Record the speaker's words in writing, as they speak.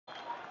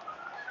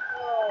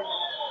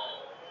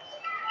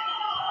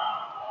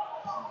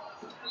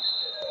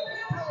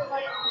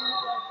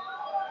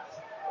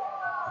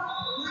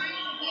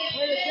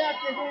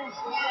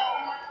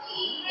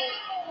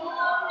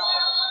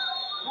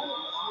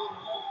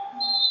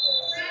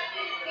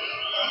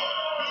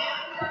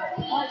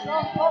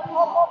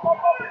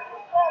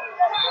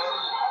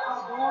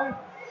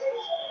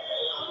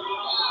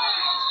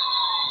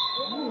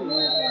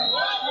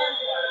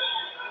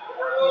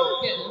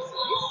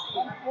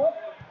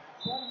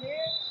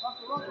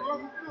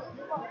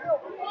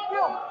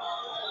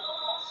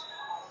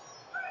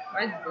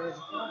Mine's good.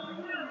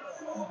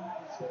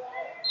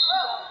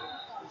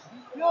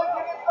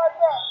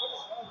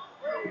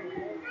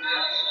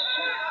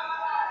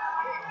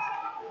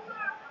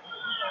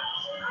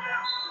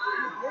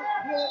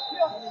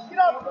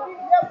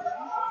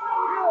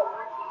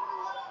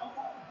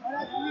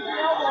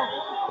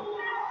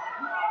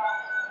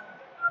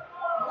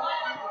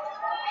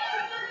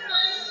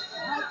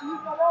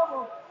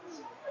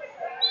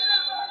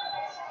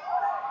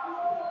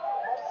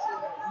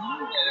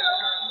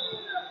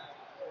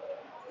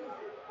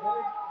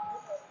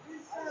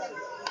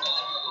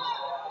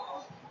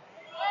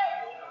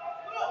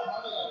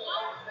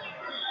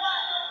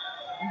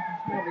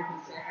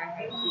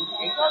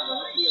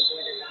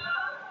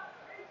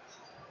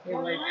 They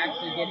were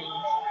actually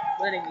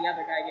letting the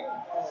other guy get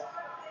control.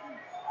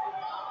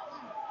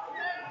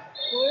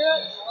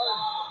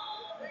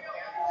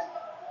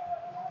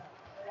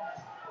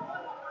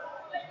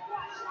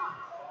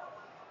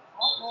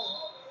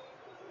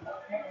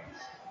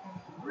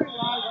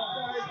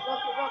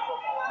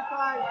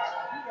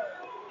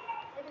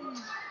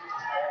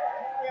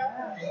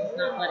 And he's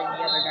not letting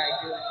the other guy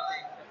do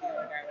anything that the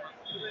other guy wants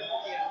to do.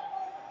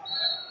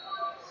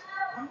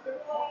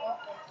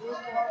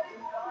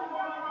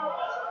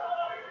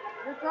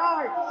 Good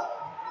time.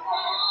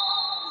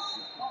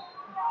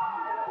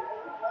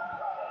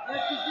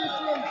 Good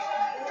position.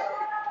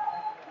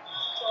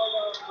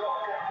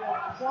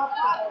 Drop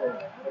something.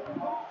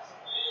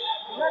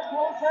 Red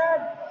close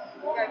head.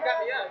 You guys got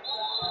me up.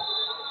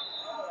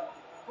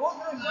 Hold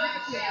on,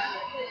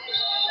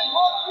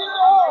 hold your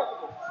arm.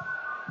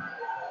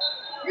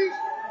 Reach.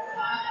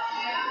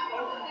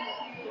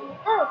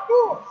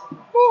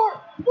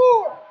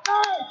 Four.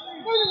 Nice.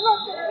 Way to run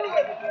the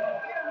field.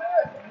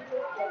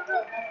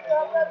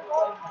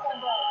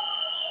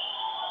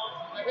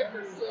 My hips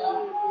are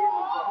so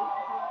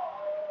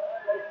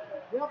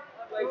Yep.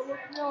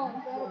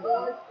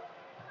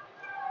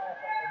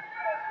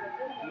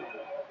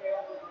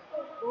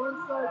 Go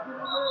inside, give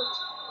me this.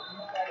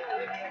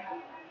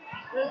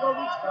 There you go,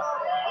 reach down.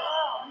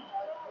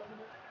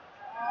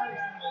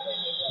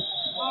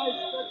 Nice,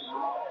 stretch him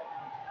out.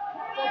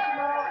 Stretch him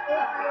out,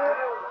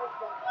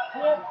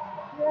 hip.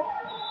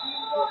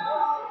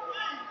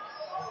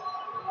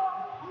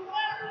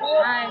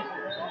 nice.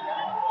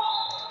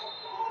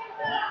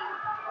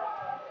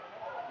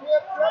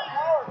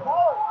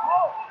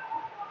 Power.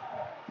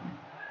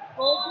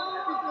 Go do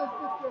it because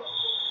sister.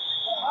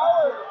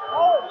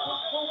 Power.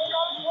 Just pull it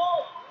on his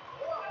head.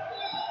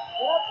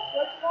 Yep,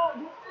 stretch him out,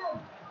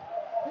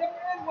 hip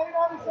in, weight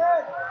on his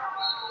head.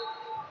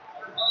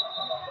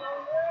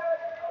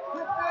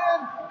 Hip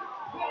in,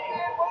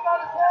 weight on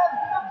his head.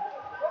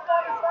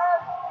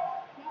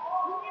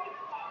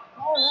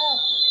 Power half.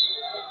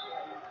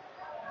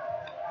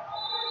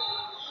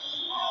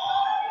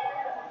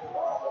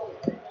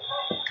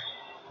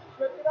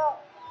 Stretch it out.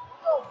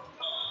 Go.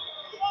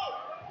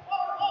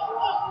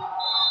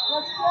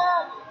 Let's go.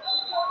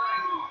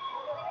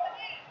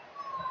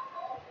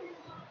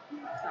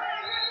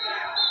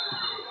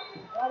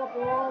 Got it,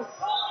 boys.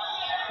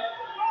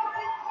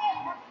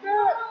 Let's do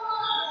it.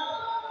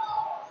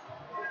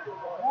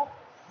 Yep.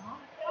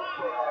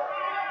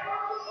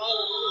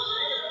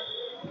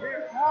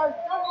 Nice.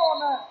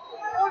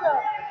 Good on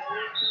that.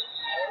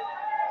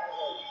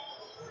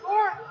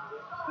 Start.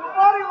 Good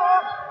body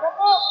lock. Come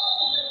up.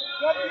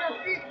 Get to your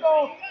feet,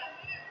 though.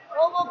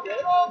 Elbow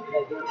control.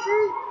 Get to your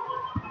feet.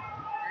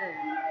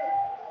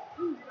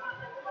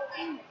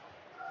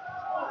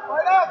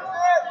 Right up,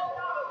 Sid.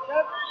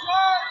 Get the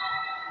shot.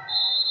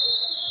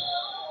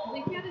 I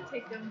think you had to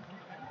take them.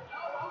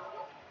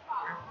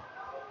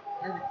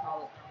 Doesn't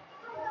call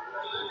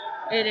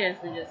it. It is.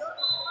 It just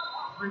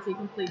once he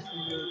completes the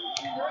move.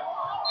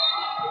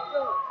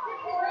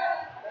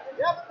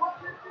 Yep. Put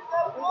your feet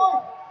up,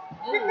 boy.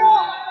 Kick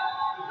up.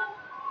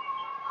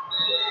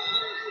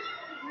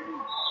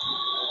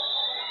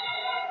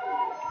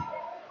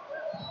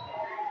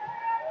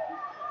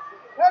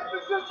 Head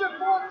position,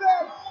 pull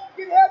them.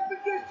 Get head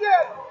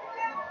position.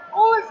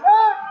 Pull his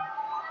head.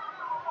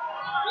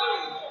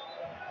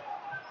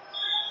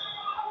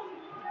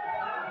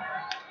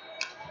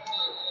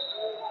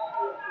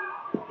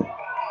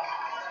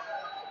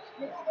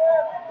 Good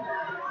step.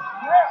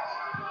 Yeah.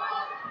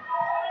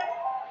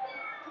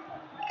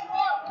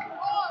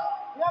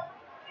 Yep.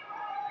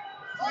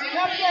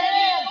 Tap the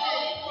hand.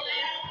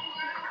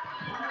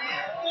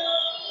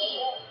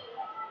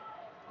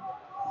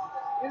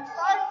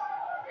 Inside.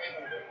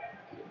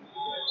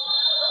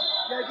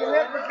 Gotta get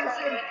head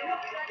position.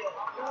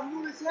 Gotta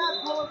move his head,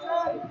 pull his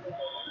head.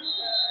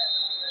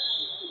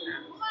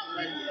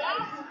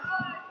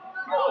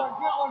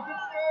 Get one,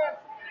 good stance.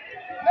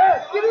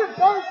 Yeah, get in,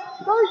 guys.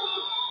 Score it.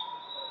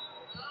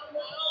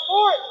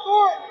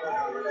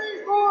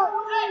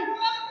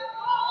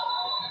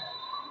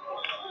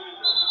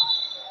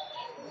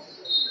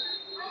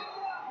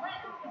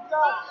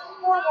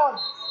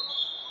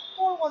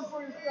 one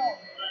for yourself.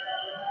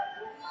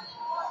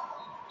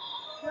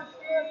 Good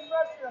stance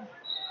pressure.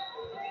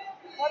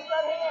 Watch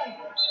that hand.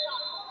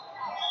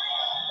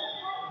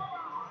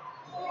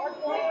 Watch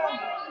the hand.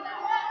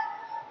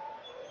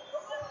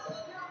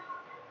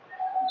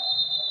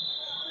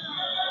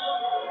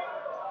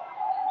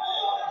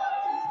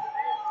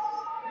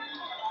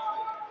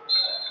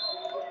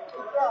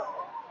 Good job.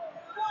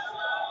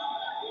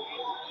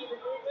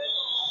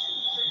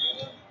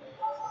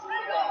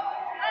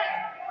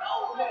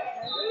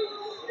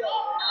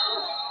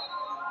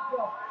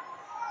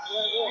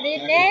 I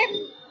need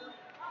name.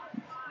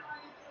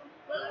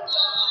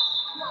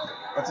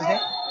 What's his name?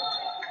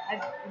 I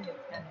think it's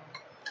Kendall.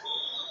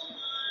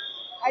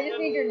 I just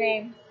need your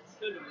name.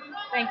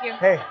 Thank you.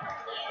 Hey,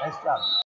 nice job.